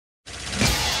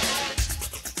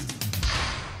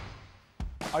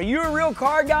Are you a real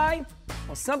car guy?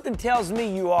 Well, something tells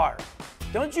me you are.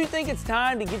 Don't you think it's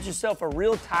time to get yourself a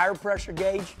real tire pressure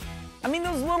gauge? I mean,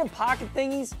 those little pocket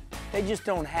thingies, they just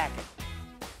don't hack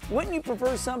it. Wouldn't you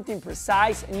prefer something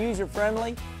precise and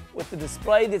user-friendly with a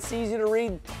display that's easy to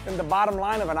read than the bottom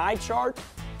line of an eye chart?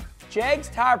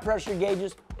 JEGS tire pressure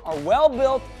gauges are well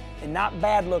built and not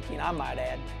bad looking, I might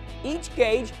add. Each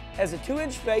gauge has a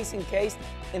 2-inch face encased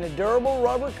in a durable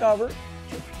rubber cover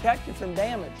to protect it from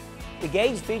damage. The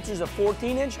gauge features a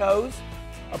 14-inch hose,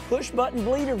 a push-button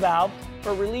bleeder valve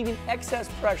for relieving excess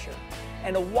pressure,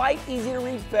 and a white,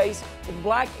 easy-to-read face with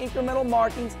black incremental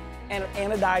markings and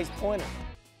an anodized pointer.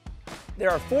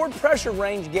 There are 4 pressure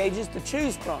range gauges to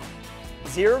choose from: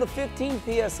 0 to 15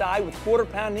 PSI with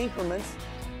quarter-pound increments,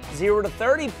 0 to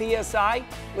 30 PSI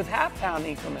with half-pound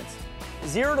increments,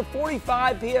 0 to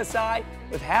 45 PSI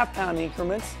with half-pound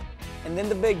increments, and then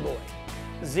the big boy,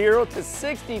 0 to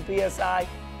 60 PSI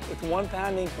with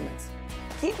 1-pound increments.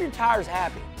 Keep your tires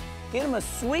happy. Get them a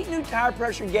sweet new tire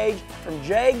pressure gauge from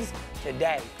JEGS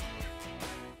today.